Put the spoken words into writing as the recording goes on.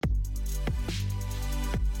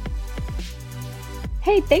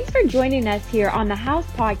Hey, thanks for joining us here on the House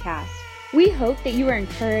Podcast. We hope that you are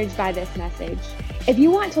encouraged by this message. If you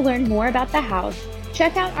want to learn more about the House,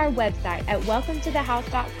 check out our website at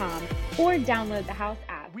welcometothehouse.com or download the House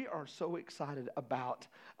app. We are so excited about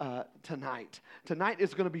tonight. Tonight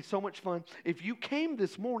is going to be so much fun. If you came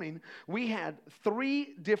this morning, we had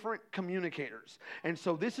 3 different communicators. And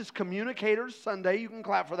so this is Communicators Sunday. You can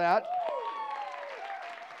clap for that.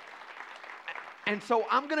 And so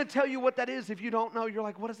I'm going to tell you what that is. If you don't know, you're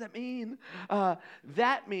like, what does that mean?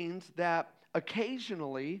 That means that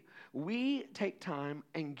occasionally we take time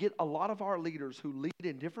and get a lot of our leaders who lead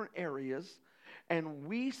in different areas, and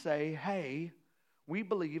we say, hey, we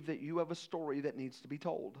believe that you have a story that needs to be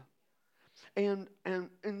told. And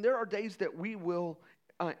there are days that we will,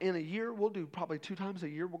 in a year, we'll do probably 2 times a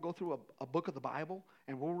year, we'll go through a book of the Bible,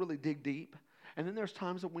 and we'll really dig deep. And then there's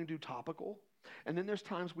times that we do topical. And then there's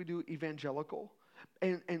times we do evangelical.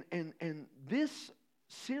 And this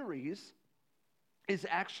series is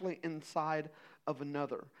actually inside of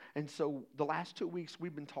another. And so the last 2 weeks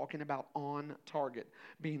we've been talking about on target,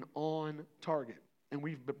 being on target. And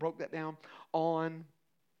we've broke that down. On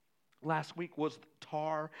last week was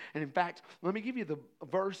tar. And in fact, let me give you the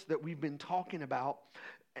verse that we've been talking about,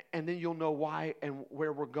 and then you'll know why and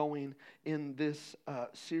where we're going in this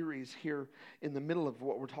series here in the middle of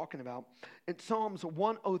what we're talking about. In Psalms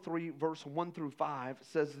 103, verse 1 through 5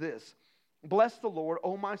 says this: Bless the Lord,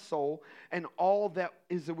 O my soul, and all that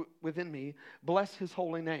is within me. Bless his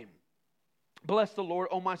holy name. Bless the Lord,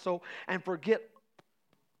 O my soul, and forget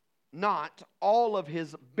not all of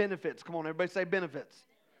his benefits. Come on, everybody say benefits.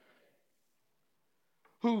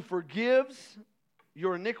 Who forgives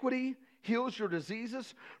your iniquity, heals your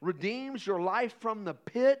diseases, redeems your life from the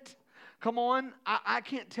pit. Come on, I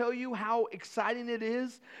can't tell you how exciting it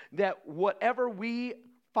is that whatever we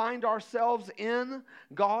find ourselves in,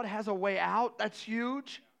 God has a way out. That's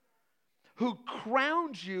huge. Who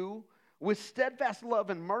crowns you with steadfast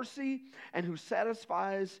love and mercy, and who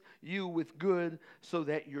satisfies you with good, so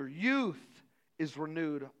that your youth is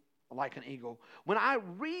renewed like an eagle. When I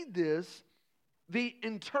read this, the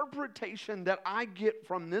interpretation that I get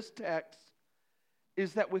from this text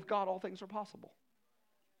is that with God all things are possible.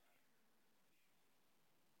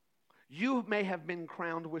 You may have been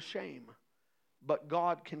crowned with shame, but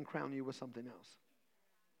God can crown you with something else.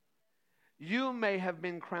 You may have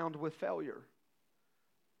been crowned with failure.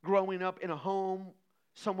 Growing up in a home,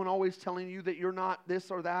 someone always telling you that you're not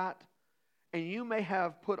this or that, and you may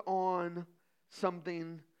have put on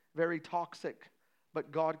something very toxic,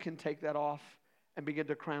 but God can take that off and begin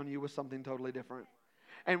to crown you with something totally different.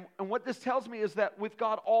 And what this tells me is that with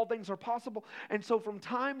God, all things are possible. And so from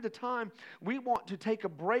time to time, we want to take a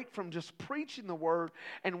break from just preaching the word,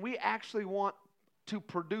 and we actually want to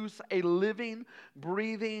produce a living,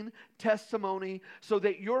 breathing testimony so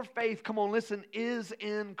that your faith, come on, listen, is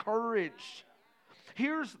encouraged.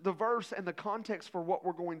 Here's the verse and the context for what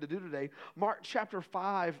we're going to do today. Mark chapter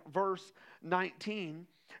 5, verse 19.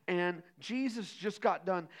 And Jesus just got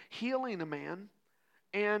done healing a man.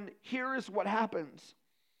 And here is what happens.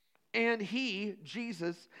 And he,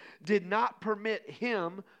 Jesus, did not permit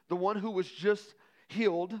him, the one who was just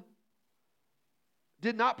healed,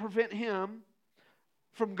 did not prevent him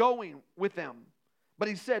from going with them. But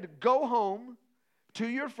he said, go home to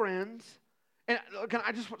your friends. And can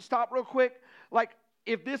I just stop real quick? Like,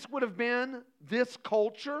 if this would have been this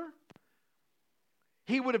culture,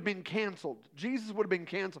 he would have been canceled. Jesus would have been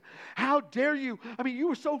canceled. How dare you? I mean, you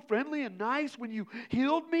were so friendly and nice when you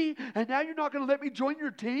healed me, and now you're not going to let me join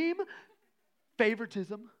your team?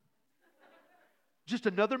 Favoritism. Just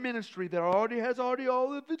another ministry that already has all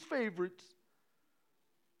of its favorites.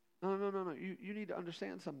 No. You need to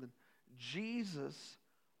understand something. Jesus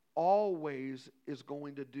always is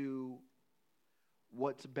going to do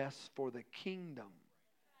what's best for the kingdom.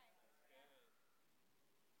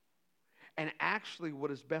 And actually, what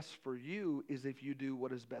is best for you is if you do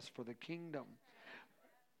what is best for the kingdom.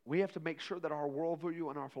 We have to make sure that our worldview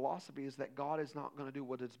and our philosophy is that God is not going to do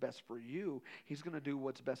what is best for you. He's going to do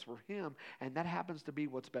what's best for him, and that happens to be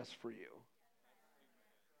what's best for you.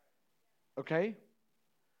 Okay?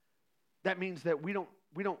 That means that we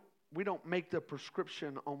don't make the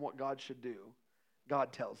prescription on what God should do.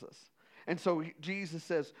 God tells us. And so Jesus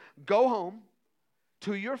says, go home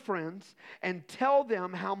to your friends and tell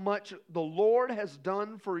them how much the Lord has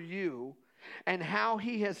done for you and how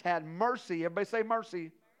he has had mercy, everybody say mercy,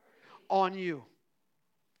 on you.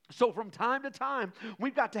 So from time to time,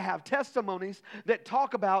 we've got to have testimonies that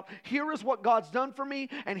talk about, here is what God's done for me,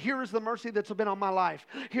 and here is the mercy that's been on my life.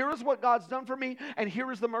 Here is what God's done for me, and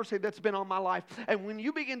here is the mercy that's been on my life. And when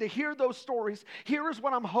you begin to hear those stories, here is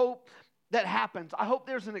what I'm that happens. I hope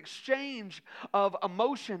there's an exchange of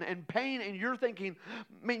emotion and pain, and you're thinking,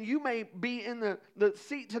 man, you may be in the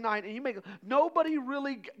seat tonight, and you may go, nobody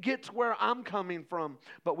really gets where I'm coming from.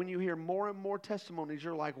 But when you hear more and more testimonies,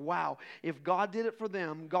 you're like, wow, if God did it for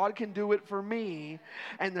them, God can do it for me.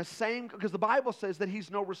 And the same, because the Bible says that He's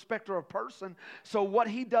no respecter of person, so what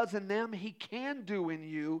He does in them, He can do in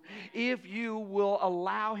you if you will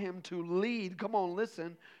allow Him to lead, come on,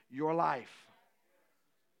 listen, your life.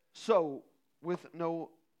 So, with no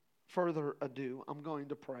further ado, I'm going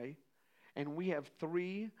to pray. And we have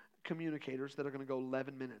 3 communicators that are going to go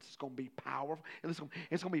 11 minutes. It's going to be powerful. And it's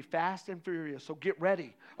going to be fast and furious. So get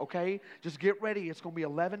ready, okay? Just get ready. It's going to be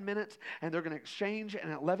 11 minutes, and they're going to exchange.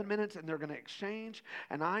 And 11 minutes, and they're going to exchange.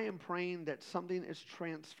 And I am praying that something is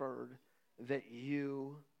transferred that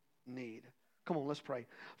you need. Come on, let's pray.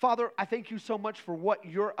 Father, I thank you so much for what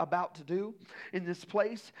you're about to do in this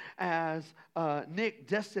place as Nick,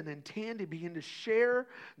 Destin, and Tandy begin to share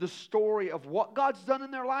the story of what God's done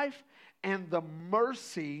in their life and the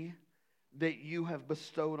mercy that you have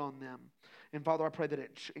bestowed on them. And Father, I pray that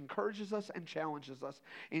it encourages us and challenges us.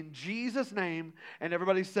 In Jesus' name, and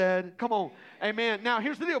everybody said, come on, amen. Now,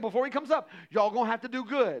 here's the deal. Before he comes up, y'all going to have to do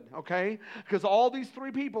good, okay? Because all these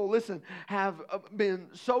 3 people, listen, have been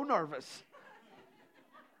so nervous.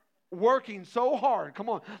 Working so hard. Come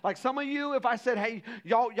on. Like some of you, if I said, hey,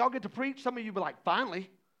 y'all get to preach, some of you would be like, finally.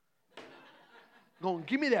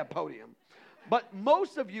 Give me that podium. But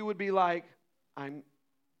most of you would be like, I'm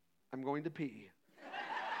going to pee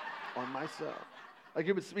on myself. Like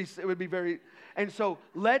it would be very, and so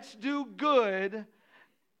let's do good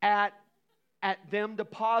at them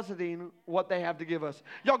depositing what they have to give us.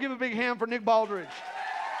 Y'all give a big hand for Nick Baldridge.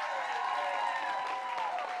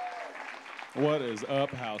 What is up,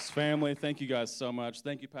 house family? Thank you guys so much.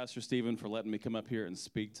 Thank you, Pastor Stephen, for letting me come up here and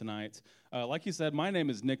speak tonight. Like you said, my name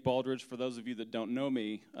is Nick Baldridge. For those of you that don't know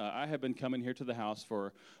me, I have been coming here to the house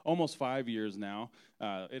for almost 5 years now.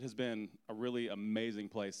 It has been a really amazing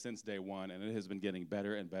place since day one, and it has been getting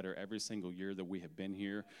better and better every single year that we have been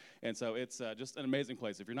here. And so it's just an amazing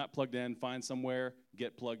place. If you're not plugged in, find somewhere,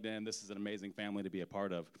 get plugged in. This is an amazing family to be a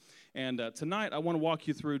part of. And tonight, I want to walk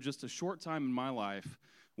you through just a short time in my life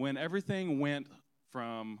when everything went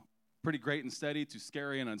from pretty great and steady to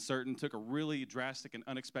scary and uncertain, took a really drastic and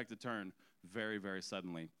unexpected turn very, very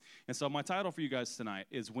suddenly. And so my title for you guys tonight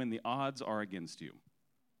is When the Odds Are Against You.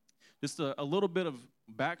 Just a little bit of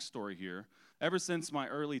backstory here. Ever since my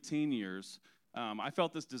early teen years, I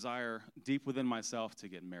felt this desire deep within myself to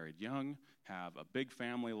get married young, have a big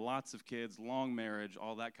family, lots of kids, long marriage,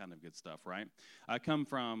 all that kind of good stuff, right? I come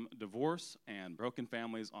from divorce and broken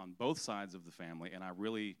families on both sides of the family, and I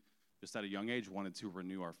really, just at a young age, wanted to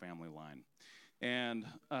renew our family line. And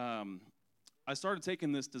I started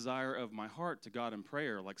taking this desire of my heart to God in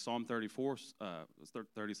prayer, like Psalm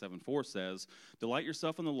 37:4 says, "Delight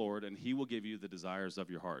yourself in the Lord, and He will give you the desires of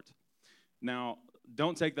your heart." Now,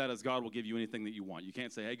 don't take that as God will give you anything that you want. You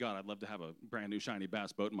can't say, hey, God, I'd love to have a brand new shiny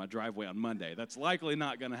bass boat in my driveway on Monday. That's likely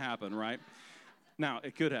not going to happen, right? Now,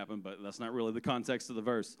 it could happen, but that's not really the context of the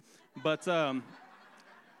verse. But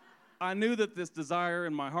I knew that this desire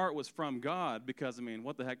in my heart was from God because, I mean,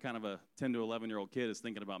 what the heck kind of a 10 to 11-year-old kid is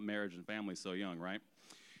thinking about marriage and family so young, right?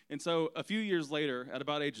 And so a few years later, at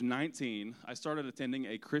about age 19, I started attending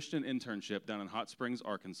a Christian internship down in Hot Springs,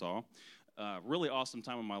 Arkansas. Really awesome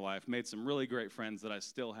time in my life. Made some really great friends that I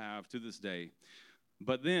still have to this day.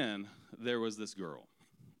 But then there was this girl.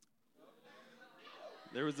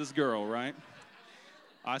 There was this girl, right?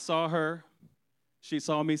 I saw her. She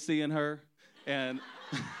saw me seeing her. And,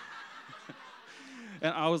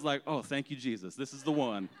 and I was like, oh, thank you, Jesus. This is the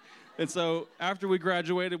one. And so after we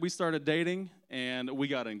graduated, we started dating, and we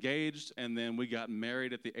got engaged, and then we got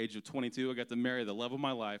married at the age of 22. I got to marry the love of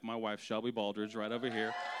my life, my wife, Shelby Baldridge, right over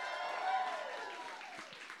here.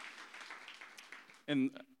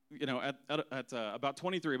 And, you know, at about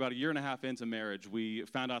 23, about a year and a half into marriage, we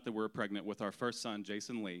found out that we were pregnant with our first son,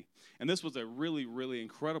 Jason Lee. And this was a really, really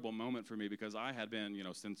incredible moment for me because I had been, you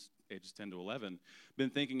know, since ages 10 to 11, been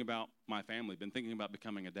thinking about my family, been thinking about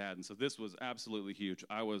becoming a dad. And so this was absolutely huge.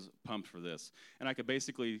 I was pumped for this. And I could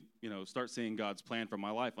basically, you know, start seeing God's plan for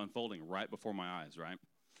my life unfolding right before my eyes, right?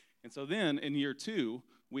 And so then in year 2,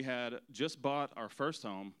 we had just bought our first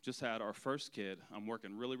home, just had our first kid. I'm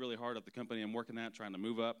working really, really hard at the company I'm working at, trying to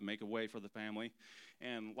move up, make a way for the family,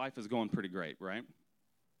 and life is going pretty great, right?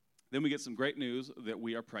 Then we get some great news that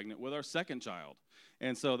we are pregnant with our second child.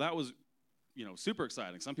 And so that was, you know, super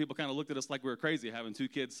exciting. Some people kind of looked at us like we were crazy having 2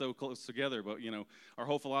 kids so close together, but, you know, our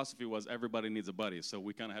whole philosophy was everybody needs a buddy, so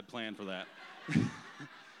we kind of had planned for that.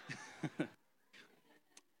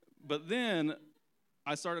 But then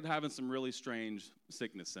I started having some really strange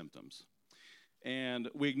sickness symptoms. And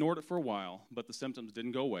we ignored it for a while, but the symptoms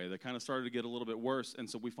didn't go away. They kind of started to get a little bit worse, and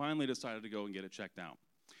so we finally decided to go and get it checked out.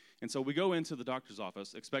 And so we go into the doctor's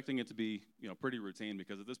office expecting it to be, pretty routine,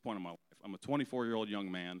 because at this point in my life, I'm a 24-year-old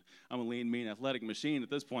young man. I'm a lean, mean, athletic machine at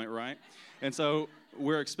this point, right? And so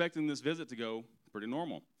we're expecting this visit to go pretty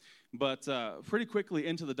normal. But pretty quickly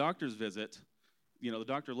into the doctor's visit, the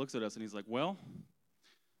doctor looks at us and he's like, well,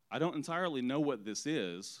 I don't entirely know what this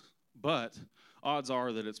is, but odds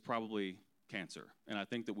are that it's probably cancer, and I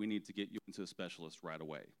think that we need to get you into a specialist right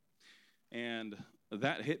away. And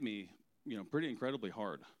that hit me, pretty incredibly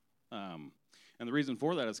hard. And the reason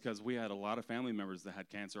for that is because we had a lot of family members that had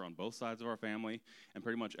cancer on both sides of our family, and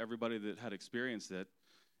pretty much everybody that had experienced it,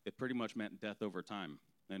 it pretty much meant death over time.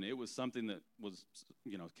 And it was something that was,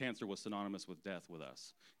 cancer was synonymous with death with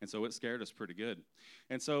us. And so it scared us pretty good.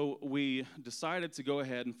 And so we decided to go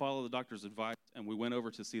ahead and follow the doctor's advice, and we went over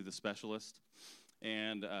to see the specialist,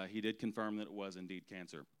 and he did confirm that it was indeed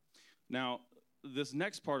cancer. Now, this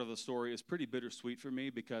next part of the story is pretty bittersweet for me,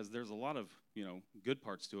 because there's a lot of, good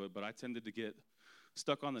parts to it, but I tended to get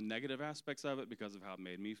stuck on the negative aspects of it because of how it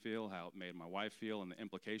made me feel, how it made my wife feel, and the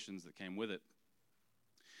implications that came with it.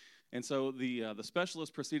 And so the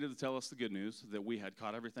specialist proceeded to tell us the good news, that we had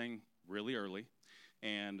caught everything really early,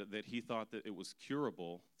 and that he thought that it was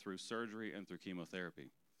curable through surgery and through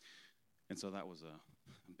chemotherapy. And so that was a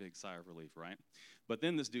big sigh of relief, right? But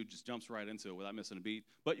then this dude just jumps right into it without missing a beat.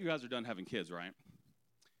 But you guys are done having kids, right?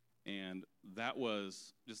 And that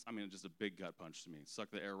was just a big gut punch to me. It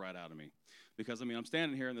sucked the air right out of me. Because, I'm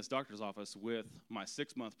standing here in this doctor's office with my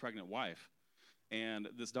 6-month pregnant wife, and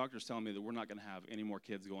this doctor's telling me that we're not going to have any more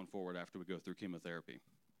kids going forward after we go through chemotherapy.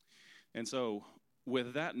 And so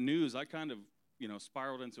with that news, I kind of,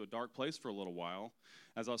 spiraled into a dark place for a little while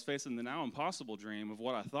as I was facing the now impossible dream of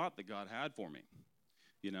what I thought that God had for me.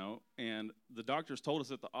 And the doctors told us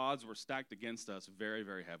that the odds were stacked against us very,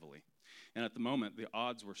 very heavily. And at the moment, the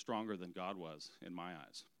odds were stronger than God was in my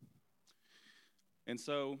eyes. And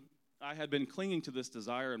so I had been clinging to this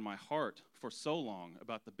desire in my heart for so long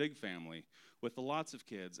about the big family with the lots of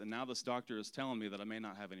kids, and now this doctor is telling me that I may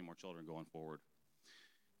not have any more children going forward.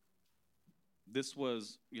 This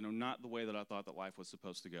was, not the way that I thought that life was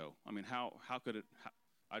supposed to go. How could it?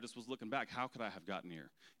 I just was looking back. How could I have gotten here?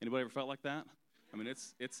 Anybody ever felt like that?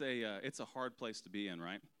 It's a hard place to be in,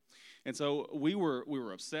 right? And so we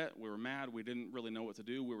were upset, we were mad, we didn't really know what to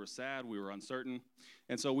do, we were sad, we were uncertain.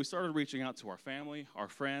 And so we started reaching out to our family, our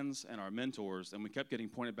friends, and our mentors, and we kept getting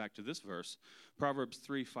pointed back to this verse, Proverbs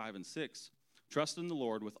 3, 5, and 6. Trust in the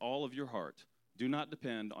Lord with all of your heart. Do not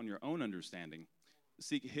depend on your own understanding.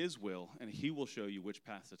 Seek his will, and he will show you which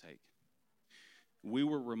path to take. We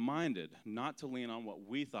were reminded not to lean on what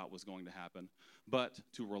we thought was going to happen, but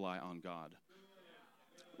to rely on God.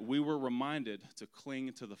 We were reminded to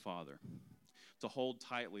cling to the Father, to hold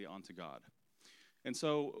tightly onto God. And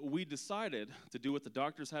so we decided to do what the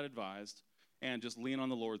doctors had advised and just lean on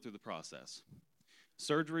the Lord through the process.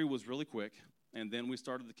 Surgery was really quick, and then we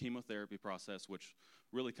started the chemotherapy process, which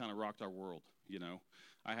really kind of rocked our world,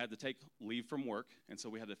 I had to take leave from work, and so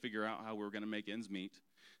we had to figure out how we were going to make ends meet.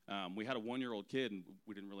 We had a 1-year-old kid, and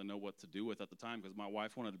we didn't really know what to do with at the time because my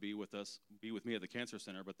wife wanted to be with me at the cancer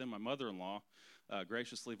center, but then my mother-in-law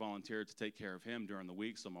graciously volunteered to take care of him during the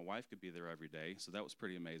week so my wife could be there every day, so that was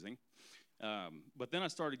pretty amazing. But then I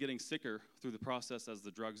started getting sicker through the process as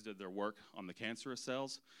the drugs did their work on the cancerous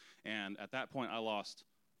cells, and at that point I lost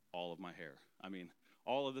all of my hair.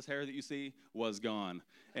 All of this hair that you see was gone,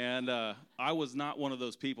 and I was not one of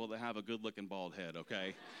those people that have a good-looking bald head,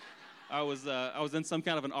 okay? I was in some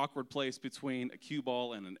kind of an awkward place between a cue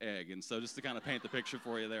ball and an egg, and so just to kind of paint the picture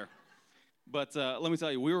for you there. But let me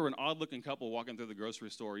tell you, we were an odd-looking couple walking through the grocery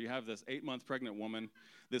store. You have this 8-month pregnant woman,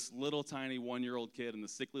 this little tiny 1-year-old kid, and the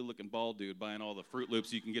sickly-looking bald dude buying all the Fruit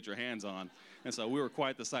Loops you can get your hands on, and so we were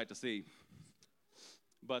quite the sight to see.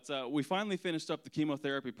 But we finally finished up the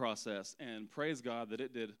chemotherapy process, and praise God that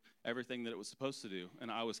it did everything that it was supposed to do,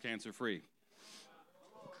 and I was cancer-free.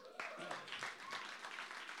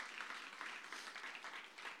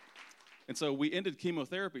 And so we ended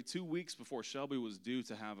chemotherapy 2 weeks before Shelby was due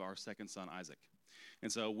to have our second son, Isaac. And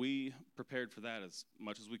so we prepared for that as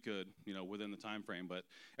much as we could, within the time frame. But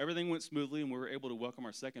everything went smoothly, and we were able to welcome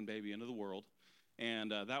our second baby into the world.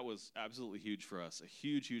 And that was absolutely huge for us, a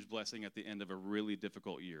huge, huge blessing at the end of a really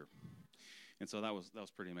difficult year. And so that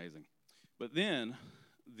was pretty amazing. But then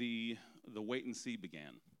the wait and see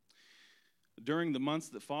began. During the months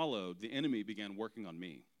that followed, the enemy began working on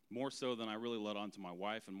me, more so than I really let on to my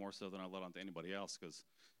wife and more so than I let on to anybody else because,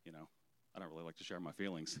 I don't really like to share my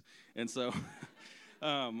feelings. And so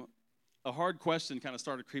a hard question kind of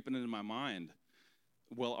started creeping into my mind.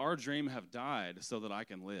 Will our dream have died so that I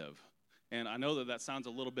can live? And I know that that sounds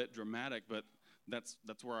a little bit dramatic, but that's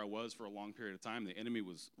where I was for a long period of time. The enemy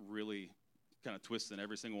was really kind of twisting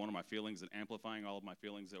every single one of my feelings and amplifying all of my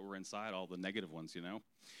feelings that were inside, all the negative ones, you know.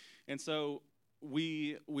 And so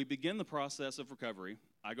we begin the process of recovery.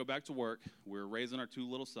 I go back to work. We're raising our 2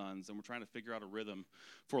 little sons, and we're trying to figure out a rhythm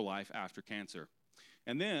for life after cancer.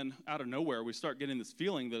 And then, out of nowhere, we start getting this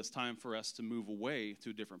feeling that it's time for us to move away to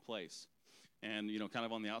a different place. And, you know, kind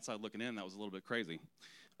of on the outside looking in, that was a little bit crazy.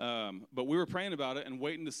 But we were praying about it and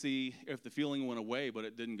waiting to see if the feeling went away, but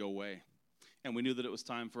it didn't go away. And we knew that it was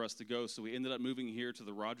time for us to go, so we ended up moving here to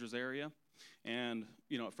the Rogers area. And,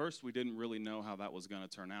 you know, at first we didn't really know how that was going to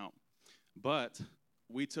turn out. But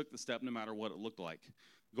we took the step no matter what it looked like.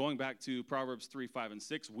 Going back to Proverbs 3, 5, and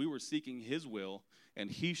 6, we were seeking his will, and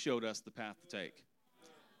he showed us the path to take.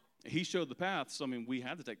 He showed the path, so, I mean, we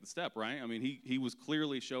had to take the step, right? I mean, he was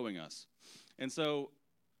clearly showing us. And so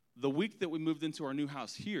the week that we moved into our new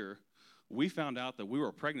house here, we found out that we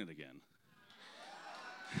were pregnant again.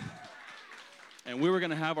 And we were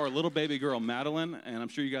going to have our little baby girl, Madeline, and I'm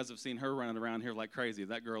sure you guys have seen her running around here like crazy.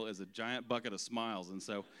 That girl is a giant bucket of smiles. And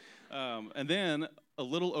so, and then a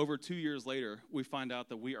little over 2 years later, we find out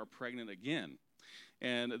that we are pregnant again.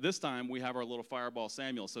 And this time, we have our little fireball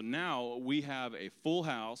Samuel. So now we have a full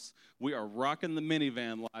house. We are rocking the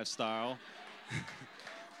minivan lifestyle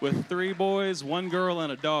with 3 boys, 1 girl,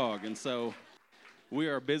 and a dog. And so we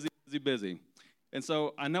are busy, busy, busy. And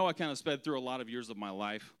so I know I kind of sped through a lot of years of my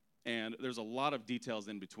life, and there's a lot of details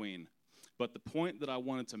in between. But the point that I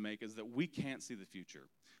wanted to make is that we can't see the future,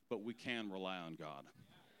 but we can rely on God.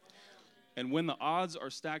 And when the odds are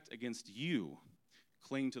stacked against you,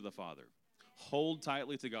 cling to the Father. Hold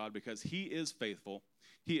tightly to God because he is faithful,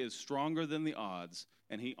 he is stronger than the odds,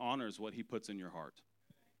 and he honors what he puts in your heart.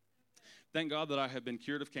 Thank God that I have been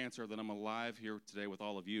cured of cancer, that I'm alive here today with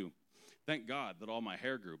all of you. Thank God that all my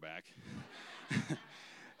hair grew back.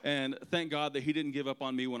 And thank God that he didn't give up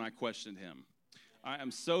on me when I questioned him. I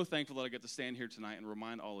am so thankful that I get to stand here tonight and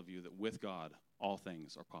remind all of you that with God, all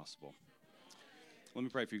things are possible. Let me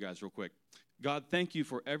pray for you guys real quick. God, thank you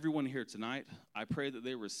for everyone here tonight. I pray that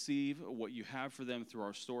they receive what you have for them through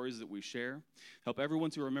our stories that we share. Help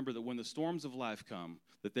everyone to remember that when the storms of life come,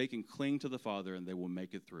 that they can cling to the Father and they will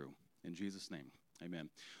make it through. In Jesus' name, amen.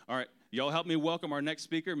 All right, y'all help me welcome our next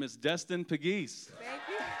speaker, Miss Destin Pegues. Thank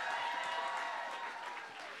you.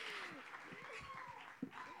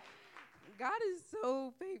 God is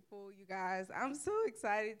so faithful, you guys. I'm so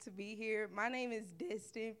excited to be here. My name is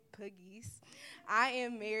Destin Pegues. I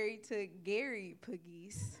am married to Gary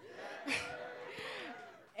Pegues.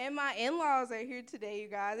 And my in-laws are here today, you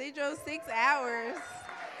guys. They drove 6 hours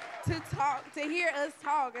to hear us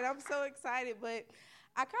talk, and I'm so excited. But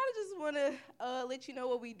I kind of just want to let you know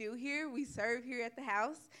what we do here. We serve here at the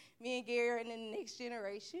house. Me and Gary are in the next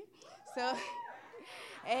generation. So,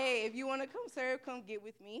 hey, if you want to come serve, come get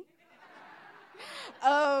with me.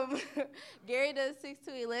 Gary does 6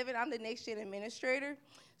 to 11. I'm the next gen administrator,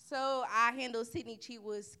 so I handle Sydney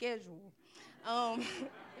Cheatwood's schedule.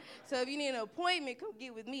 So if you need an appointment, come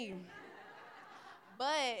get with me.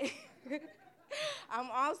 But I'm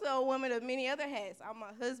also a woman of many other hats. I'm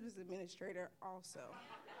my husband's administrator also.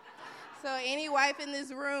 So any wife in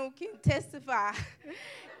this room can testify.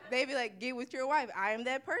 They be like, get with your wife. I am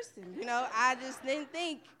that person. You know, I just didn't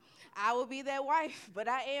think I would be that wife, but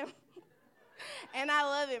I am. And I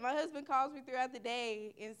love it. My husband calls me throughout the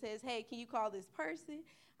day and says, hey, can you call this person?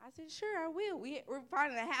 I said, sure, I will. We're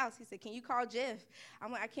finding a house. He said, can you call Jeff?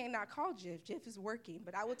 I'm like, I cannot call Jeff. Jeff is working,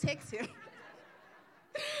 but I will text him.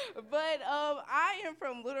 But I am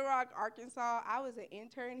from Little Rock, Arkansas. I was an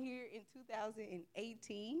intern here in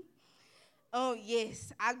 2018. Oh,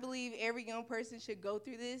 yes, I believe every young person should go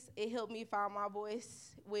through this. It helped me find my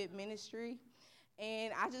voice with ministry.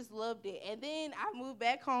 And I just loved it. And then I moved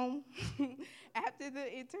back home after the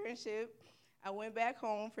internship. I went back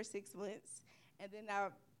home for 6 months. And then I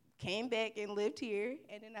came back and lived here.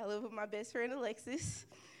 And then I lived with my best friend, Alexis,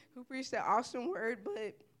 who preached an awesome word.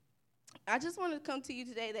 But I just wanted to come to you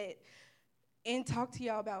today and talk to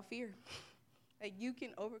y'all about fear. Like, you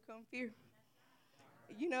can overcome fear.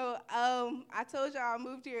 You know, I told y'all I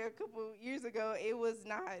moved here a couple years ago. It was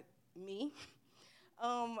not me.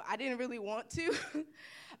 I didn't really want to.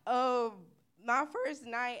 My first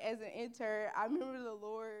night as an intern, I remember the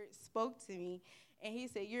Lord spoke to me, and he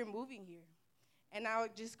said, you're moving here. And I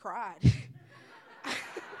just cried.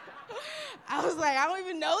 I was like, I don't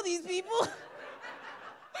even know these people.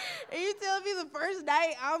 And you telling me the first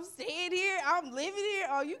night I'm staying here, I'm living here?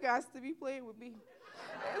 Oh, you guys to be playing with me.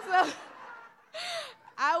 And so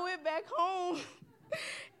I went back home,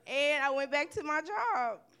 and I went back to my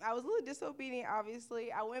job. I was a little disobedient,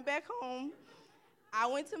 obviously. I went back home. I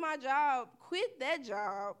went to my job, quit that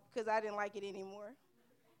job because I didn't like it anymore.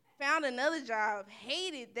 Found another job,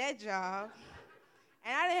 hated that job,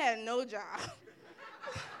 and I didn't have no job.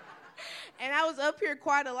 And I was up here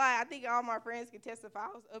quite a lot. I think all my friends can testify. I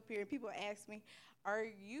was up here, and people asked me, "Are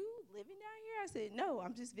you living down here?" I said, "No,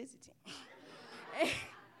 I'm just visiting."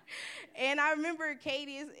 And I remember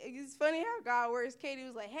Katie, it's funny how God works. Katie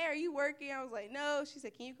was like, "Hey, are you working?" I was like, "No." She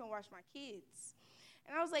said, "Can you come watch my kids?"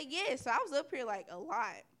 And I was like, "Yeah." So I was up here like a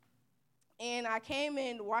lot. And I came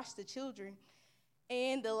in to watch the children.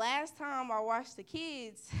 And the last time I watched the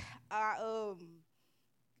kids,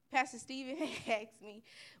 Pastor Stephen asked me,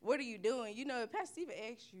 "What are you doing?" You know, if Pastor Stephen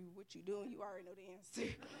asks you what you doing, you already know the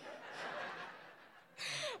answer.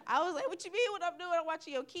 I was like, "What you mean what I'm doing? I'm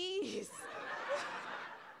watching your kids."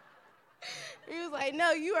 He was like,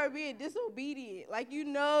 "No, you are being disobedient. Like, you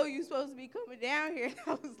know you're supposed to be coming down here." And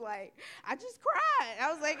I was like, I just cried.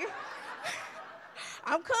 I was like,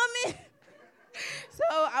 "I'm coming." So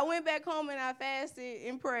I went back home and I fasted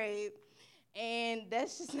and prayed. And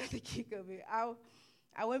that's just not the kick of it. I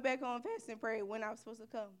went back home, fasted and prayed when I was supposed to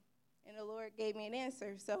come. And the Lord gave me an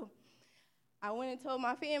answer. So I went and told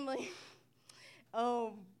my family.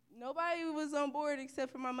 Nobody was on board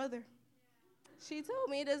except for my mother. She told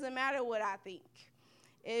me it doesn't matter what I think.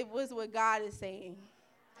 It was what God is saying.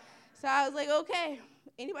 So I was like, okay.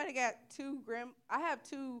 Anybody got I have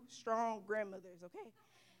two strong grandmothers,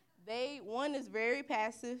 okay? One is very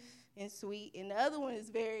passive and sweet, and the other one is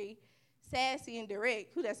very sassy and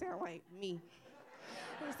direct. Who that sound like? Me.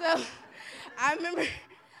 So I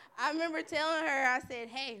remember telling her, I said,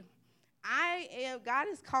 "Hey, God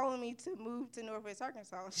is calling me to move to Northwest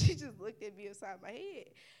Arkansas." She just looked at me upside my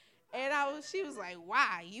head. And she was like,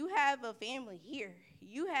 "Why? You have a family here.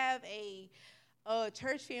 You have a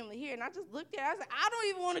church family here." And I just looked at her. I was like, "I don't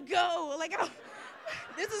even want to go. Like,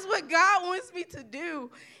 this is what God wants me to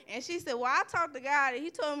do." And she said, "Well, I talked to God, and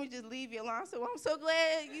he told me just leave you alone." I said, "Well, I'm so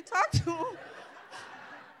glad you talked to him."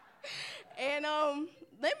 And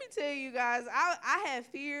let me tell you guys, I had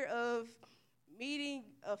fear of meeting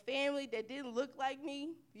a family that didn't look like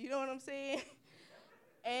me. You know what I'm saying?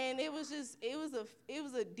 And it was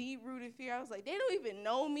a deep-rooted fear. I was like, they don't even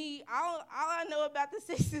know me. All I know about the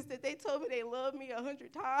sis is that they told me they loved me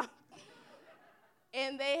 100 times.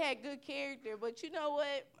 And they had good character. But you know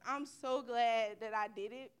what? I'm so glad that I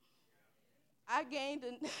did it. I gained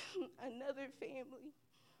another family.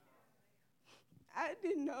 I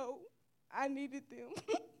didn't know I needed them.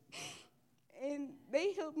 And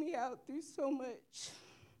they helped me out through so much.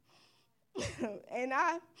 And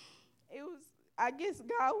I guess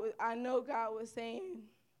I know God was saying,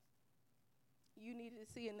 you need to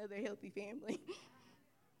see another healthy family.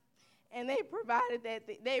 And they provided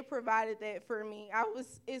that for me.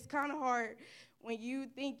 It's kind of hard when you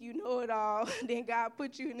think you know it all, then God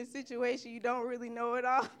put you in a situation you don't really know it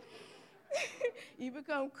all. You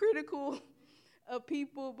become critical of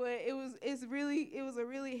people, but it was a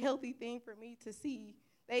really healthy thing for me to see.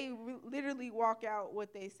 They literally walk out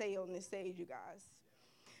what they say on this stage, you guys.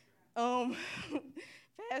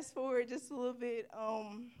 Fast forward just a little bit.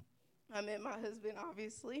 I met my husband,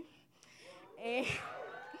 obviously, and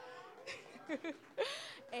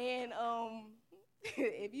and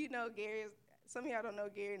if you know Gary, some of y'all don't know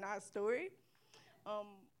Gary and I's story.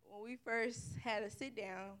 When we first had a sit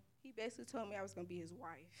down, he basically told me I was gonna be his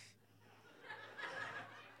wife.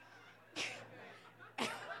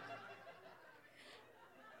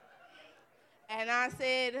 And I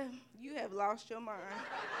said, "You have lost your mind."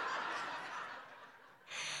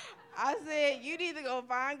 I said, "You need to go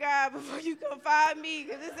find God before you come find me,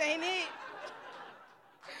 because this ain't it."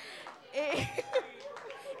 And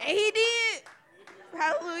he did.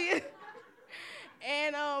 Hallelujah.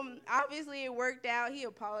 And obviously it worked out. He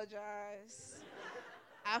apologized.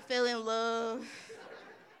 I fell in love.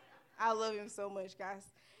 I love him so much,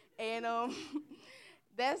 guys. And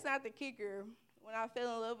that's not the kicker. When I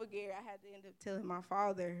fell in love with Gary, I had to end up telling my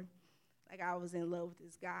father, like, I was in love with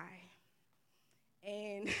this guy.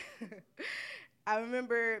 And I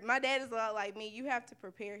remember my dad is a lot like me. You have to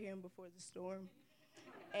prepare him before the storm.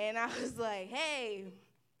 And I was like, "Hey,"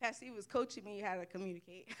 Pastor, he was coaching me how to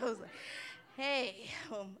communicate. I was like, "Hey,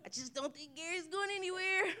 I just don't think Gary's going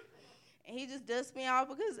anywhere." And he just dusted me off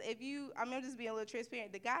because I'm just being a little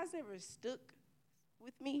transparent. The guys never stuck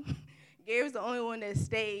with me. Gary was the only one that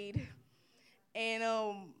stayed. And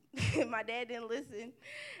my dad didn't listen.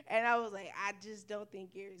 And I was like, "I just don't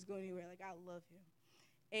think Gary's going anywhere. Like, I love him."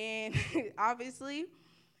 And obviously,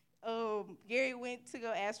 Gary went to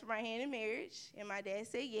go ask for my hand in marriage, and my dad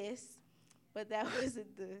said yes, but that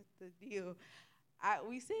wasn't the deal.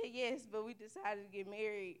 We said yes, but we decided to get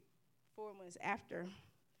married 4 months after.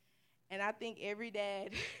 And I think every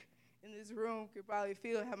dad in this room could probably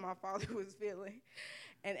feel how my father was feeling.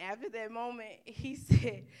 And after that moment, he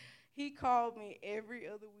said, he called me every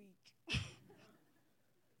other week.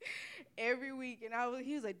 Every week. And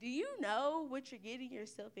he was like, do you know what you're getting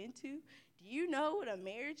yourself into? Do you know what a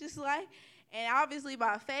marriage is like? And obviously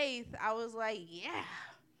by faith, I was like, yeah,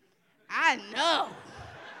 I know.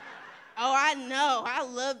 Oh, I know. I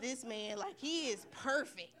love this man. Like, he is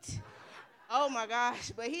perfect. Oh, my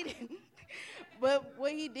gosh. But he didn't. But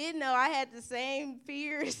what he did know, I had the same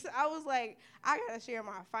fears. I was like, I got to share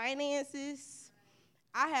my finances.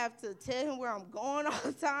 I have to tell him where I'm going all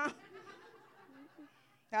the time.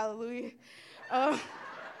 Hallelujah.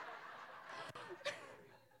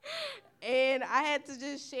 And I had to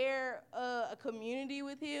just share a community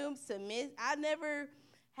with him, submit. I never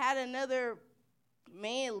had another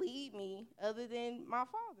man lead me other than my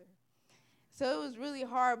father. So it was really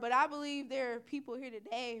hard, but I believe there are people here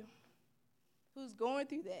today who's going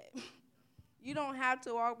through that. You don't have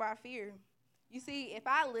to walk by fear. You see, if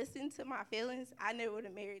I listened to my feelings, I never would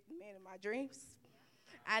have married the man of my dreams.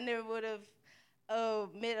 I never would have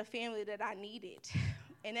met a family that I needed.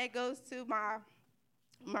 And that goes to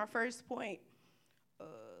my first point.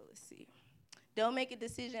 Let's see. Don't make a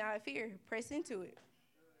decision out of fear. Press into it.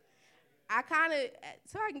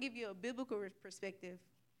 So I can give you a biblical perspective.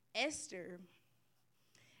 Esther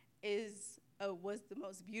was the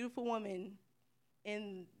most beautiful woman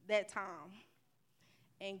in that time.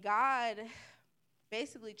 And God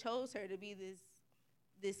basically chose her to be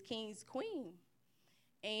this king's queen.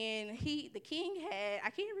 And the king had,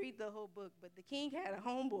 I can't read the whole book, but the king had a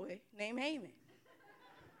homeboy named Haman.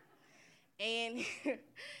 And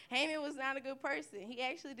Haman was not a good person. He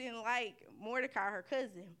actually didn't like Mordecai, her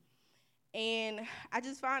cousin. And I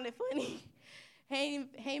just found it funny.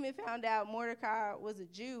 Haman found out Mordecai was a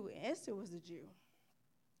Jew and Esther was a Jew.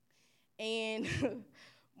 And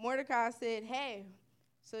Mordecai said, hey.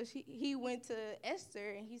 So he went to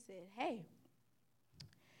Esther and he said, hey,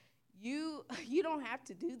 you don't have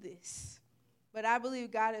to do this, but I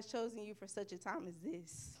believe God has chosen you for such a time as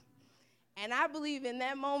this. And I believe in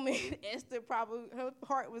that moment, Esther probably, her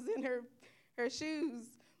heart was in her shoes,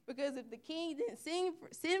 because if the king didn't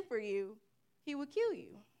send for you, he would kill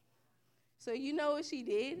you. So you know what she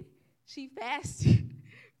did? She fasted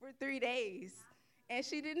for 3 days. And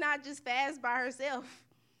she did not just fast by herself.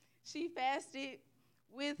 She fasted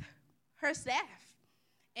with her staff.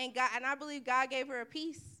 And I believe God gave her a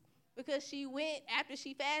peace, because she went, after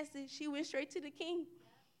she fasted, she went straight to the king.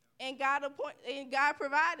 And God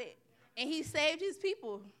provided. And he saved his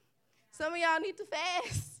people. Some of y'all need to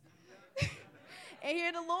fast and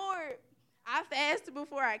hear the Lord. I fasted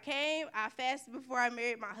before I came. I fasted before I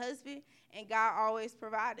married my husband. And God always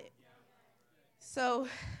provided. So,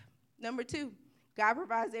 number 2, God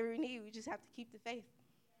provides every need. We just have to keep the faith.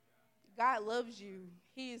 God loves you.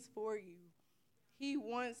 He is for you. He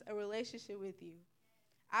wants a relationship with you.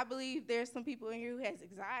 I believe there's some people in here who has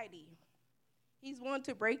anxiety. He's wanting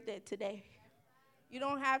to break that today. You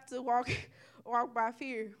don't have to walk by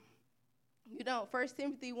fear. You don't. 1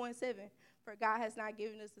 Timothy 1:7, for God has not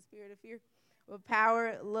given us the spirit of fear, but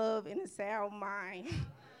power, love, and a sound mind.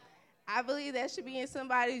 I believe that should be in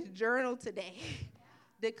somebody's journal today.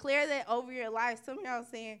 Declare that over your life. Some of y'all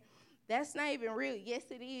saying, that's not even real. Yes,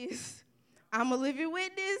 it is. I'm a living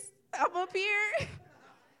witness. I'm up here.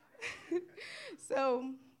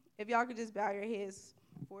 So if y'all could just bow your heads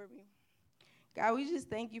for me. God, we just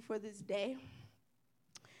thank you for this day.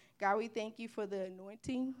 God, we thank you for the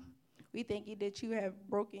anointing. We thank you that you have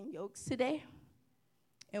broken yokes today.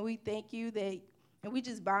 And we thank you and we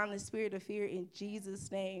just bind the spirit of fear in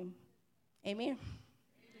Jesus' name. Amen.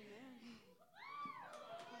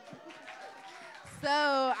 So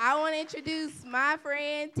I want to introduce my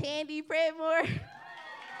friend, Tandy Predmore.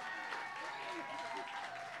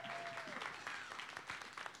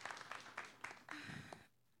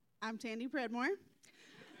 I'm Tandy Predmore.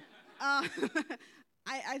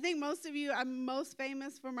 I think most of you, I'm most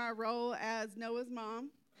famous for my role as Noah's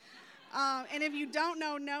mom. And if you don't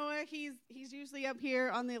know Noah, he's usually up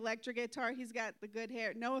here on the electric guitar. He's got the good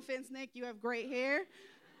hair. No offense, Nick, you have great hair.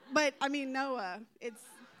 But, I mean, Noah, it's...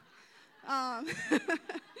 my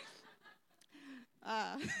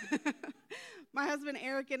husband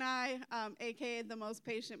Eric and I, a.k.a. the most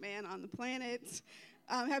patient man on the planet,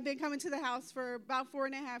 have been coming to the house for about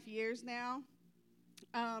 4.5 years now.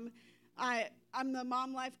 I'm the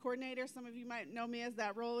mom life coordinator. Some of you might know me as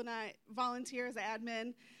that role, and I volunteer as an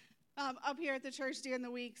admin. up here at the church during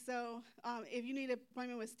the week. So if you need an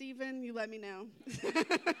appointment with Stephen, you let me know.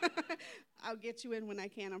 I'll get you in when I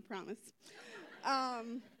can, I promise.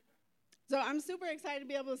 So I'm super excited to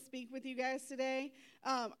be able to speak with you guys today.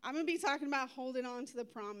 I'm going to be talking about holding on to the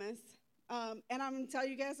promise. And I'm going to tell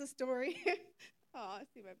you guys a story. Oh, I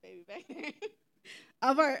see my baby back there.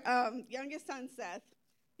 Of our youngest son, Seth.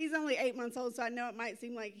 He's only 8 months old, so I know it might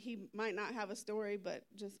seem like he might not have a story, but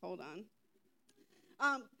just hold on.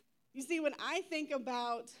 You see, when I think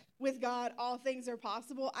about with God, all things are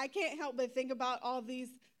possible, I can't help but think about all these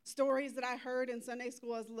stories that I heard in Sunday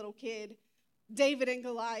school as a little kid. David and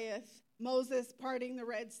Goliath, Moses parting the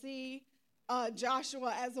Red Sea,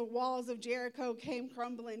 Joshua as the walls of Jericho came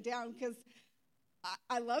crumbling down, because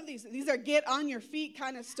I love these. These are get on your feet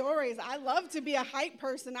kind of stories. I love to be a hype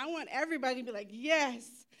person. I want everybody to be like, yes.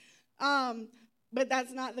 But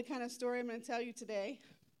that's not the kind of story I'm going to tell you today.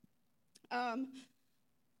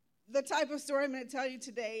 The type of story I'm going to tell you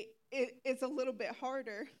today, it's a little bit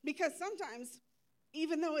harder, because sometimes,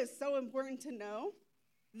 even though it's so important to know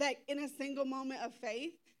that in a single moment of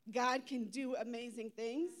faith, God can do amazing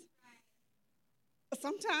things,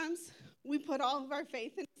 sometimes we put all of our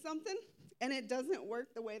faith in something and it doesn't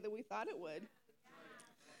work the way that we thought it would.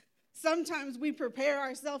 Sometimes we prepare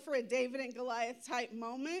ourselves for a David and Goliath type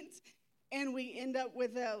moment, and we end up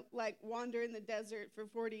with a wander in the desert for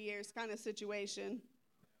 40 years kind of situation.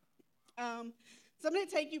 So I'm going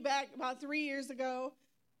to take you back about 3 years ago.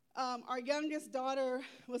 Our youngest daughter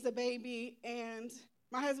was a baby, and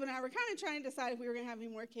my husband and I were kind of trying to decide if we were going to have any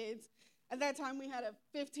more kids. At that time, we had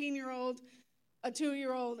a 15-year-old, a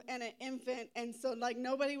 2-year-old, and an infant, and so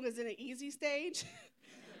nobody was in an easy stage.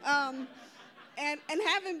 And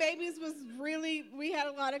having babies was really, we had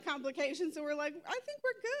a lot of complications, so we're like, I think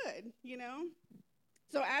we're good,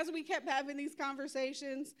 So as we kept having these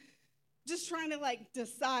conversations, just trying to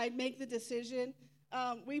decide, make the decision,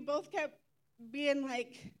 we both kept being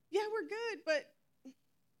like, yeah, we're good, but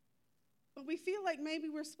we feel like maybe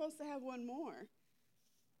we're supposed to have one more.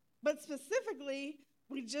 But specifically,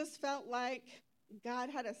 we just felt like God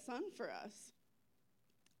had a son for us.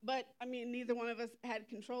 But, neither one of us had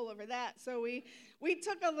control over that. So we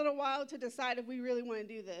took a little while to decide if we really want to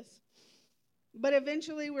do this. But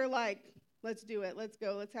eventually we're like, let's do it. Let's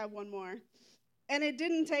go. Let's have one more. And it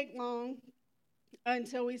didn't take long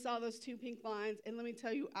until we saw those 2 pink lines. And let me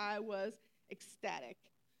tell you, I was ecstatic.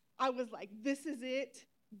 I was like, this is it.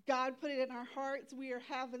 God put it in our hearts. We are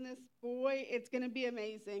having this boy. It's going to be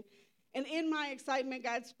amazing. And in my excitement,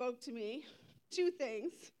 God spoke to me 2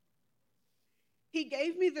 things. He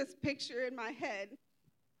gave me this picture in my head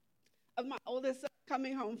of my oldest son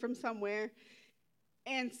coming home from somewhere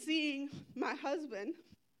and seeing my husband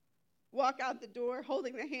walk out the door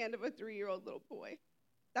holding the hand of a 3-year-old little boy.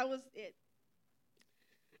 That was it.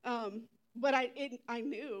 But I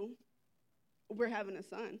knew we're having a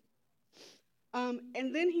son.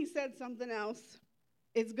 And then he said something else.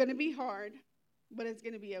 It's going to be hard, but it's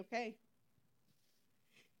going to be okay.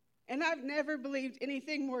 And I've never believed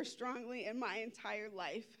anything more strongly in my entire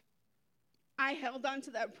life. I held on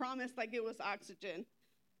to that promise like it was oxygen.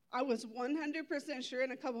 I was 100% sure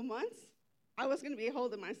in a couple months I was going to be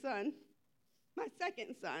holding my son, my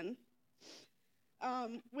second son.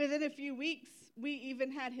 Within a few weeks, we even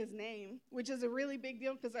had his name, which is a really big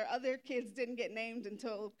deal because our other kids didn't get named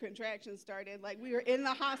until contractions started. We were in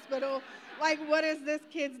the hospital, what is this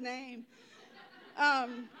kid's name?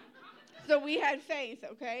 So we had faith,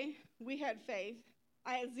 okay? We had faith.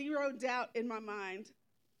 I had zero doubt in my mind.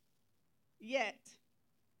 Yet,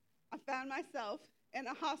 I found myself in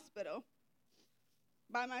a hospital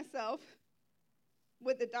by myself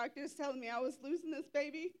with the doctors telling me I was losing this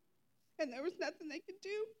baby and there was nothing they could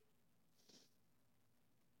do.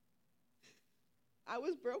 I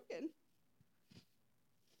was broken.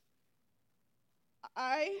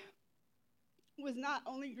 I was not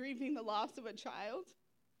only grieving the loss of a child,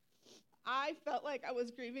 I felt like I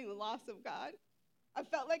was grieving the loss of God. I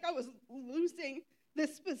felt like I was losing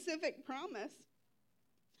this specific promise.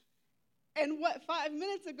 And what 5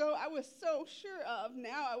 minutes ago I was so sure of,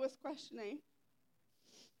 now I was questioning.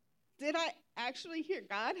 Did I actually hear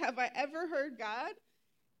God? Have I ever heard God?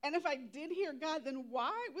 And if I did hear God, then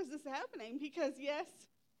why was this happening? Because yes,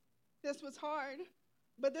 this was hard,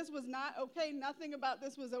 but this was not okay. Nothing about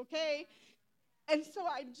this was okay. And so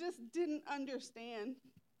I just didn't understand.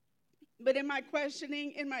 But in my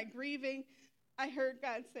questioning, in my grieving, I heard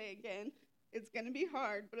God say again, it's going to be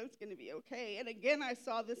hard, but it's going to be okay. And again, I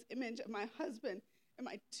saw this image of my husband and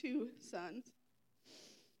my 2 sons.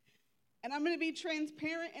 And I'm going to be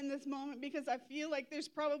transparent in this moment because I feel like there's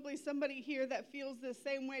probably somebody here that feels the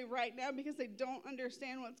same way right now because they don't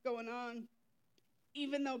understand what's going on.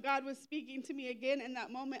 Even though God was speaking to me again in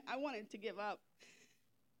that moment, I wanted to give up.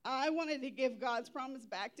 I wanted to give God's promise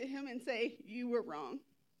back to him and say, you were wrong.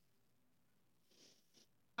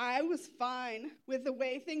 I was fine with the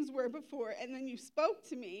way things were before, and then you spoke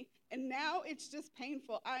to me, and now it's just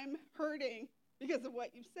painful. I'm hurting because of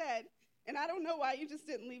what you said. And I don't know why you just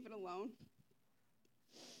didn't leave it alone.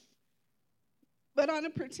 But on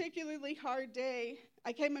a particularly hard day,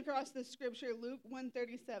 I came across this scripture, Luke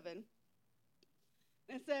 1:37.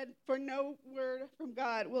 It said, for no word from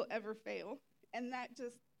God will ever fail. And that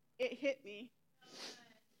just, it hit me.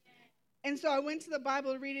 And so I went to the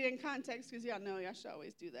Bible to read it in context, because y'all know y'all should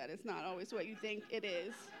always do that. It's not always what you think it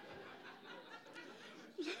is.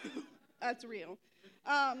 That's real.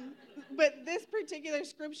 But this particular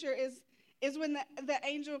scripture is when the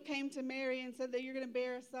angel came to Mary and said that you're going to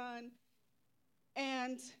bear a son.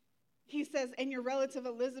 And he says, and your relative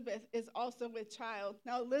Elizabeth is also with child.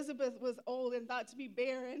 Now, Elizabeth was old and thought to be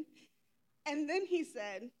barren. And then he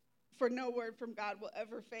said, for no word from God will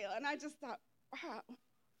ever fail. And I just thought, wow.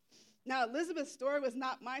 Now, Elizabeth's story was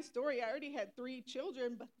not my story. I already had 3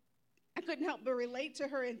 children, but I couldn't help but relate to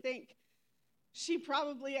her and think she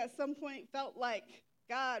probably at some point felt like,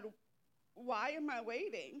 God, why am I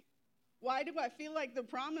waiting? Why do I feel like the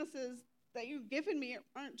promises that you've given me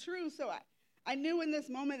aren't true? So I knew in this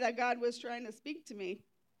moment that God was trying to speak to me.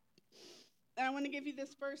 And I want to give you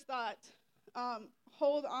this first thought.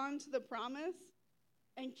 Hold on to the promise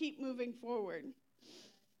and keep moving forward.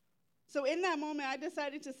 So in that moment, I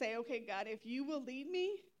decided to say, okay, God, if you will lead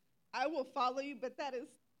me, I will follow you, but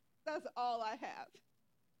that's all I have.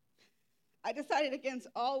 I decided against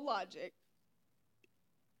all logic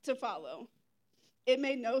to follow. It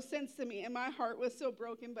made no sense to me, and my heart was so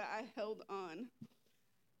broken, but I held on.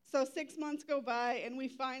 So 6 months go by, and we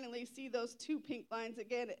finally see those 2 pink lines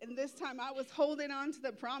again, and this time I was holding on to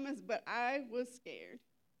the promise, but I was scared.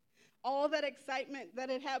 All that excitement that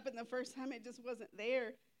had happened the first time, it just wasn't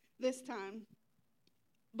there this time.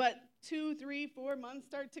 But 2, 3, 4 months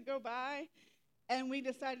start to go by, and we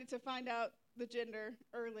decided to find out the gender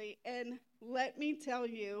early. And let me tell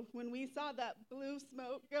you, when we saw that blue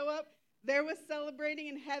smoke go up, there was celebrating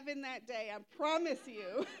in heaven that day, I promise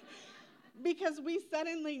you. Because we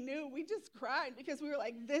suddenly knew, we just cried because we were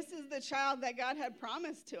like, this is the child that God had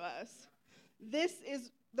promised to us. This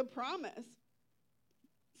is the promise.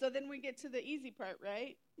 So then we get to the easy part,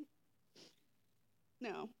 right?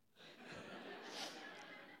 No.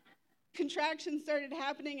 Contractions started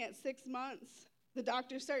happening at 6 months. The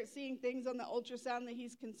doctor starts seeing things on the ultrasound that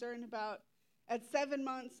he's concerned about. At 7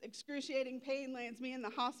 months, excruciating pain lands me in the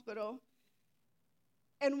hospital.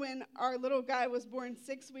 And when our little guy was born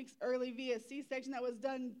 6 weeks early via C-section, that was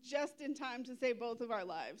done just in time to save both of our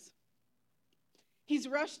lives. He's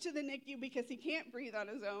rushed to the NICU because he can't breathe on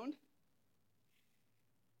his own.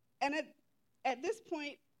 And at this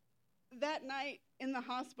point, that night in the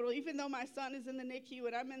hospital, even though my son is in the NICU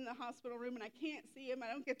and I'm in the hospital room and I can't see him,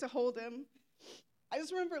 I don't get to hold him, I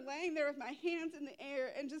just remember laying there with my hands in the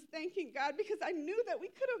air and just thanking God because I knew that we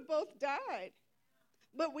could have both died,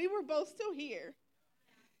 but we were both still here.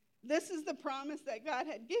 This is the promise that God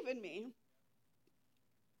had given me.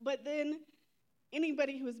 But then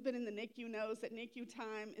anybody who's been in the NICU knows that NICU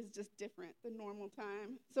time is just different than normal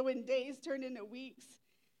time. So when days turned into weeks,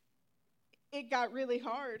 it got really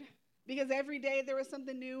hard because every day there was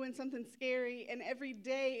something new and something scary, and every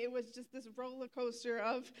day it was just this roller coaster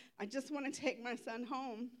of, I just want to take my son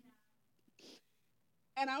home.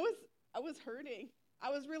 And I was hurting. I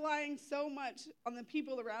was relying so much on the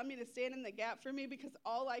people around me to stand in the gap for me because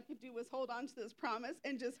all I could do was hold on to this promise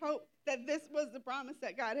and just hope that this was the promise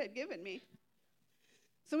that God had given me.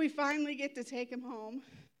 So we finally get to take him home.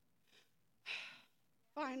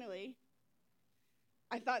 Finally.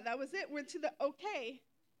 I thought that was it. We're to the okay.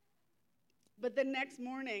 But the next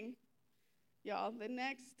morning, y'all,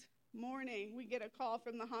 we get a call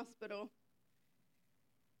from the hospital.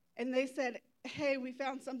 And they said, hey, we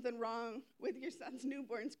found something wrong with your son's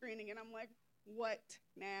newborn screening. And I'm like, what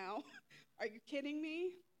now? Are you kidding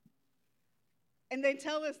me? And they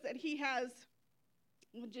tell us that he has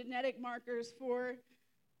genetic markers for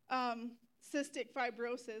cystic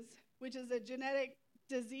fibrosis, which is a genetic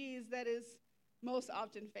disease that is most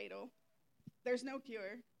often fatal. There's no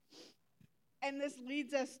cure. And this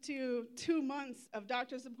leads us to 2 months of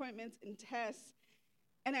doctor's appointments and tests.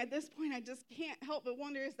 And at this point, I just can't help but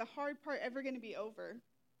wonder, is the hard part ever going to be over?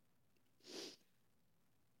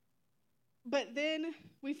 But then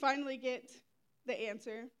we finally get the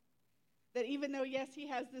answer. that even though, yes, he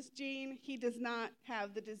has this gene, he does not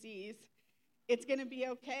have the disease. It's going to be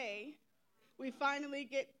okay. We finally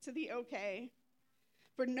get to the okay.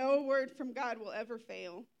 For no word from God will ever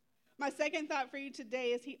fail. My second thought for you today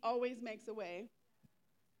is he always makes a way.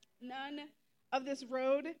 None of this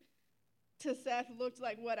road to Seth looked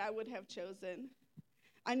like what I would have chosen.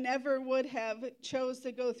 I never would have chose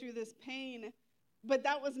to go through this pain, but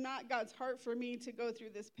that was not God's heart for me to go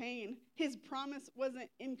through this pain. His promise wasn't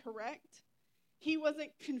incorrect. He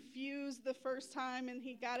wasn't confused the first time and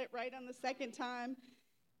he got it right on the second time.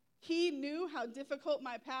 He knew how difficult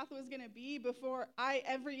my path was going to be before I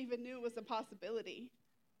ever even knew it was a possibility.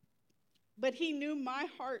 But he knew my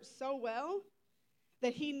heart so well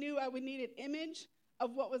that he knew I would need an image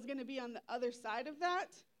of what was going to be on the other side of that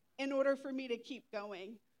in order for me to keep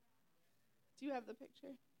going. Do you have the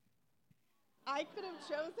picture? I could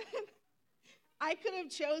have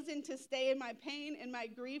chosen to stay in my pain and my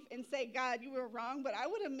grief and say, God, you were wrong, but I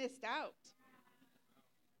would have missed out.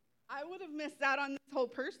 I would have missed out on this whole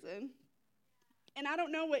person. And I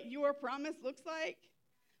don't know what your promise looks like,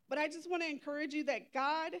 but I just want to encourage you that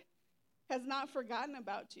God has not forgotten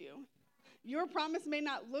about you. Your promise may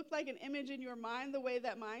not look like an image in your mind the way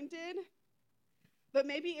that mine did, but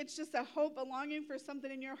maybe it's just a hope, a longing for something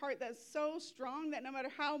in your heart that's so strong that no matter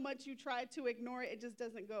how much you try to ignore it, it just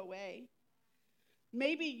doesn't go away.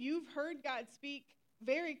 Maybe you've heard God speak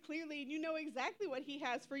very clearly and you know exactly what he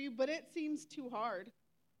has for you, but it seems too hard.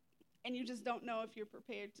 And you just don't know if you're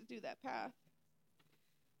prepared to do that path.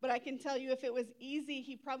 But I can tell you if it was easy,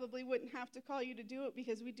 he probably wouldn't have to call you to do it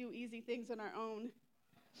because we do easy things on our own.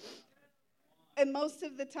 And most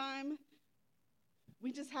of the time,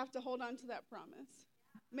 we just have to hold on to that promise.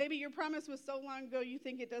 Maybe your promise was so long ago you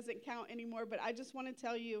think it doesn't count anymore, but I just want to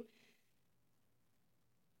tell you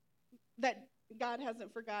that God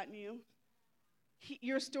hasn't forgotten you.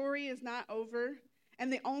 Your story is not over.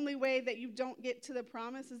 And the only way that you don't get to the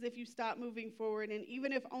promise is if you stop moving forward. And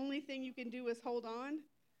even if only thing you can do is hold on,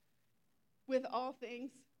 with all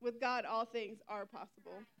things, with God, all things are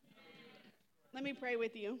possible. Let me pray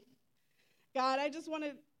with you. God, I just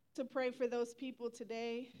wanted to pray for those people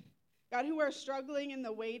today, God, who are struggling in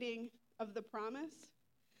the waiting of the promise.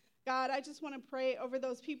 God, I just want to pray over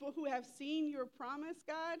those people who have seen your promise,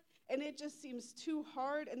 God, and it just seems too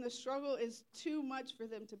hard and the struggle is too much for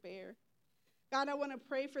them to bear. God, I want to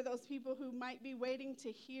pray for those people who might be waiting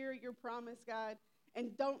to hear your promise, God,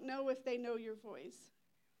 and don't know if they know your voice.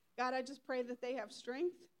 God, I just pray that they have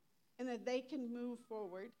strength and that they can move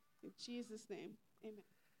forward. In Jesus' name, amen.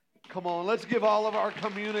 Come on, let's give all of our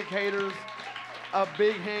communicators a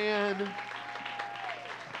big hand.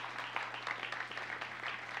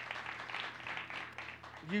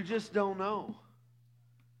 You just don't know.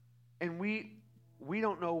 And we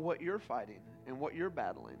don't know what you're fighting and what you're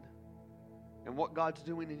battling and what God's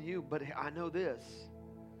doing in you. But I know this,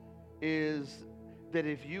 is that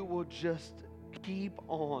if you will just keep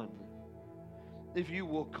on, if you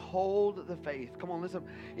will hold the faith, come on, listen,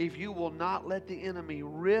 if you will not let the enemy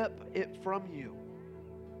rip it from you,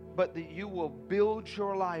 but that you will build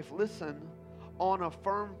your life, listen, on a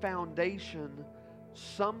firm foundation,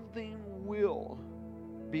 something will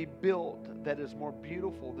be built that is more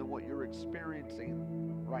beautiful than what you're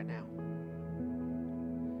experiencing right now.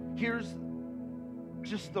 Here's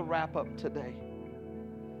just the wrap up today.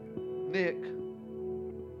 Nick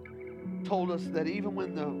told us that even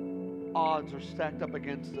when the odds are stacked up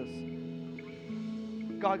against us,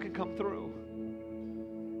 God can come through.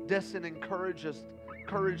 Destin encouraged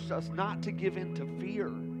us not to give in to fear,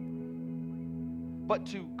 but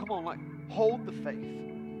to, come on, like, hold the faith.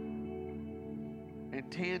 And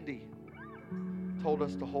Tandy told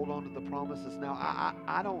us to hold on to the promises. Now,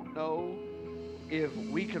 I don't know if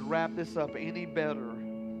we could wrap this up any better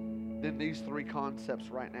than these three concepts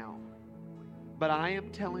right now. But I am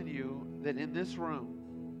telling you that in this room,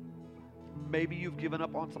 maybe you've given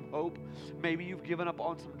up on some hope. Maybe you've given up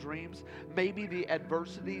on some dreams. Maybe the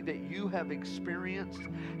adversity that you have experienced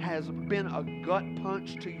has been a gut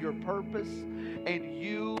punch to your purpose, and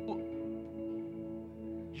you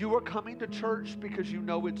are coming to church because you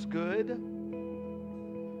know it's good,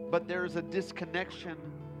 but there's a disconnection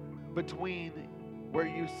between where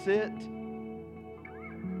you sit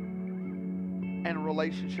and a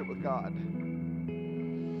relationship with God.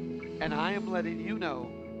 And I am letting you know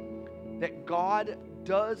that God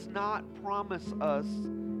does not promise us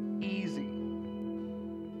easy,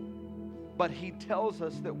 but He tells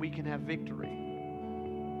us that we can have victory.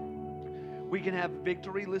 We can have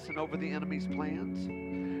victory, listen, over the enemy's plans.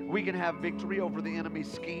 We can have victory over the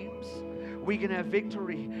enemy's schemes. we can have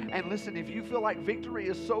victory. And listen, if you feel like victory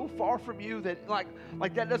is so far from you that like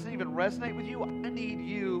that doesn't even resonate with you, I need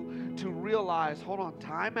you to realize, hold on,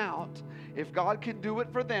 time out. If God can do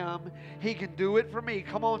it for them, He can do it for me.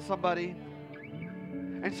 Come on, somebody.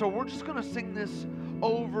 And so we're just going to sing this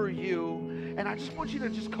over you. And I just want you to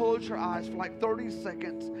just close your eyes for like 30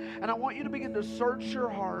 seconds. And I want you to begin to search your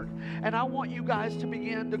heart. And I want you guys to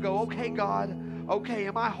begin to go, okay, God, okay,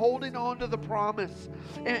 am I holding on to the promise?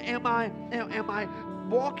 Am I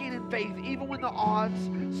walking in faith even when the odds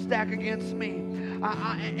stack against me?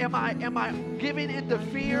 Am I giving into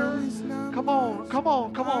fear? Come on, come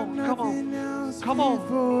on, come on, come on, come on,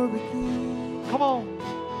 come on.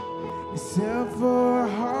 Except for a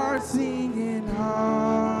heart singing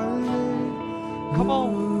hallelujah. Come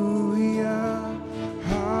on.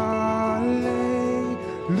 Hallelujah.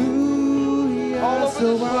 All over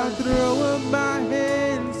So this I place. throw up my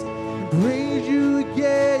hands and praise you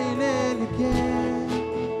again and again.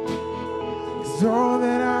 'Cause all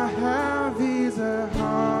that I have is a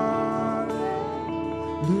hallelujah.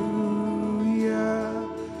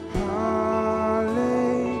 Hallelujah.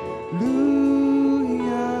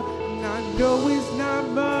 And I know it's not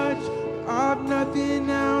much, I've nothing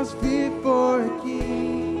else fit for a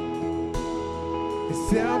king,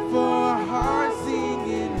 except for a heart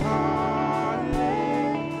singing hallelujah,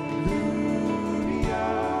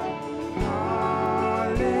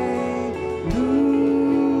 hallelujah.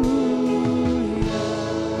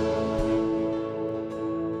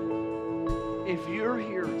 If you're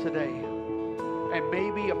here today and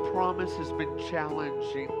maybe a promise has been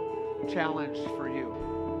challenged for you,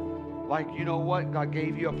 like, you know what? God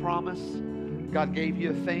gave you a promise. God gave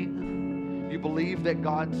you a thing. You believe that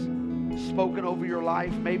God's spoken over your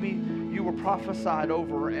life. Maybe you were prophesied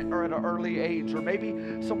over at an early age, or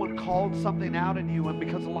maybe someone called something out in you, and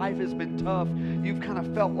because life has been tough, you've kind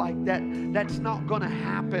of felt like that's not going to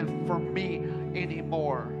happen for me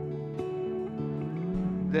anymore.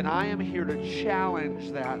 Then I am here to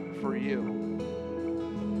challenge that for you,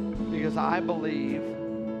 because I believe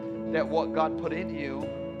that what God put in you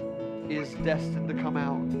is destined to come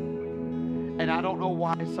out. And I don't know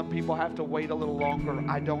why some people have to wait a little longer.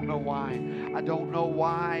 I don't know why. I don't know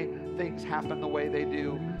why things happen the way they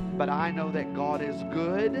do. But I know that God is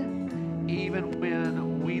good even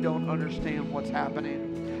when we don't understand what's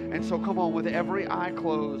happening. And so come on, with every eye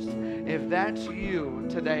closed, if that's you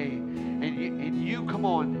today, and you come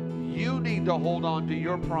on, you need to hold on to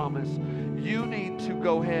your promise. You need to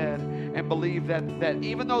go ahead and believe that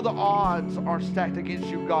even though the odds are stacked against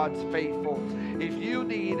you, God's faithful. If you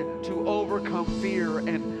need to overcome fear,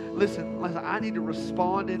 and listen, I need to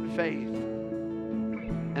respond in faith.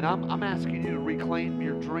 And I'm asking you to reclaim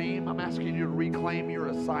your dream. I'm asking you to reclaim your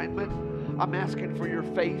assignment. I'm asking for your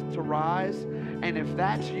faith to rise. And if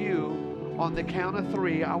that's you, on the count of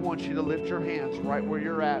 3, I want you to lift your hands right where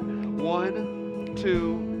you're at. 1,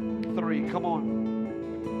 2, 3. Come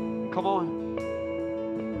on. Come on.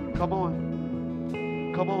 Come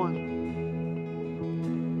on. Come on.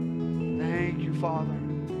 Thank you, Father.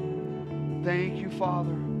 Thank you,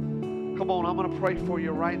 Father. Come on, I'm going to pray for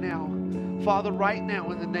you right now. Father, right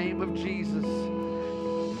now, in the name of Jesus,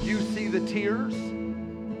 you see the tears.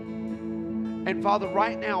 And Father,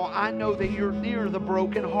 right now, I know that you're near the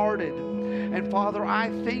brokenhearted. And Father, I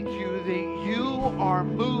thank you that you are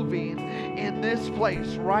moving in this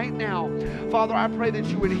place right now. Father, I pray that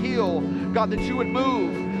you would heal. God, that you would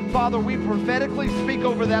move. Father, we prophetically speak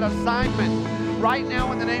over that assignment right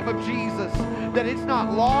now in the name of Jesus, that it's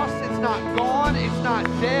not lost, it's not gone, it's not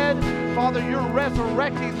dead. Father, you're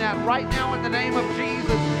resurrecting that right now in the name of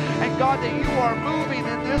Jesus. And God, that you are moving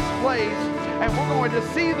in this place, and we're going to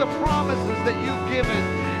see the promises that you've given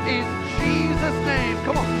in Jesus' name.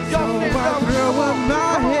 Come on. Y'all stand up. So I throw up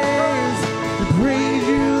my hands and praise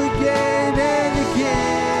you again and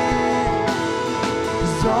again.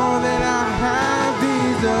 'Cause all that I have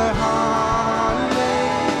is a hallelujah.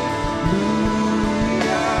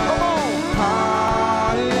 Come on. Hallelujah.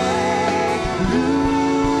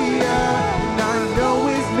 And I know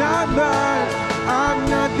it's not much, I'm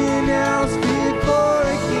nothing else fit for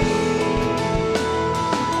a king.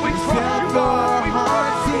 We trust you, God. We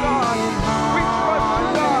trust you, God. We trust you,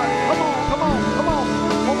 God. Come on, come on, come on.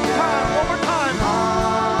 One more time, one more time.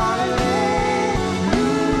 Hallelujah.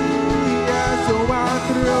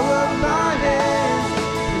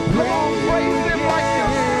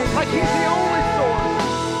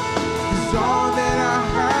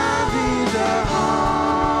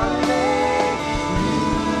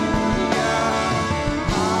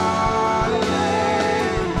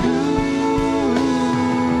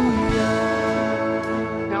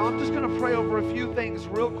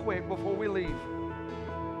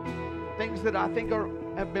 think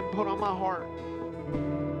have been put on my heart.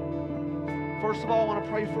 First of all, I want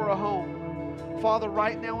to pray for a home. Father,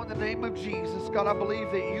 right now in the name of Jesus, God, I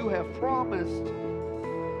believe that you have promised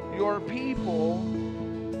your people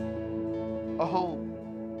a home.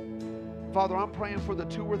 Father, I'm praying for the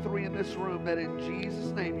 2 or 3 in this room that in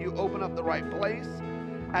Jesus' name you open up the right place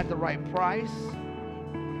at the right price.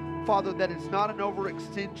 Father, that it's not an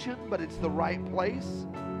overextension, but it's the right place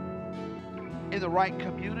in the right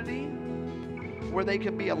community where they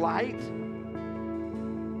can be a light.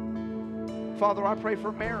 Father, I pray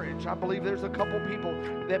for marriage. I believe there's a couple people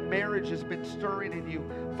that marriage has been stirring in you.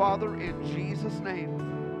 Father, in Jesus' name,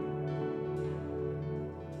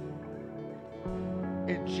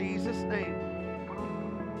 in Jesus' name,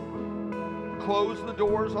 close the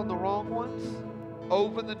doors on the wrong ones,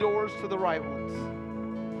 open the doors to the right ones.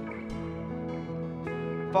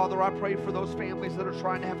 Father, I pray for those families that are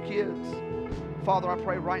trying to have kids. Father, I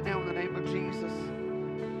pray right now in the name of Jesus,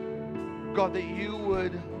 God, that you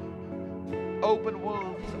would open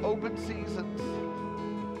wombs, open seasons.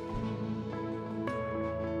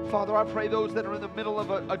 Father, I pray those that are in the middle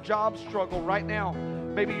of a job struggle right now.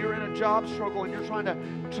 Maybe you're in a job struggle and you're trying to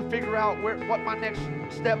figure out what my next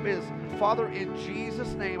step is. Father, in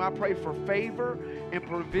Jesus' name, I pray for favor and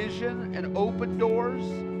provision and open doors.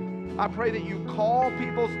 I pray that you call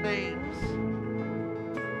people's names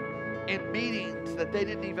in meetings that they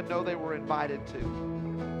didn't even know they were invited to.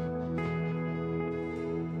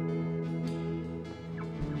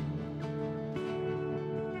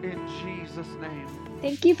 In Jesus' name.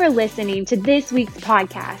 Thank you for listening to this week's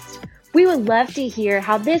podcast. We would love to hear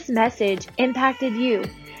how this message impacted you.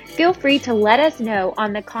 Feel free to let us know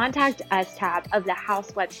on the Contact Us tab of the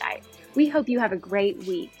House website. We hope you have a great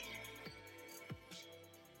week.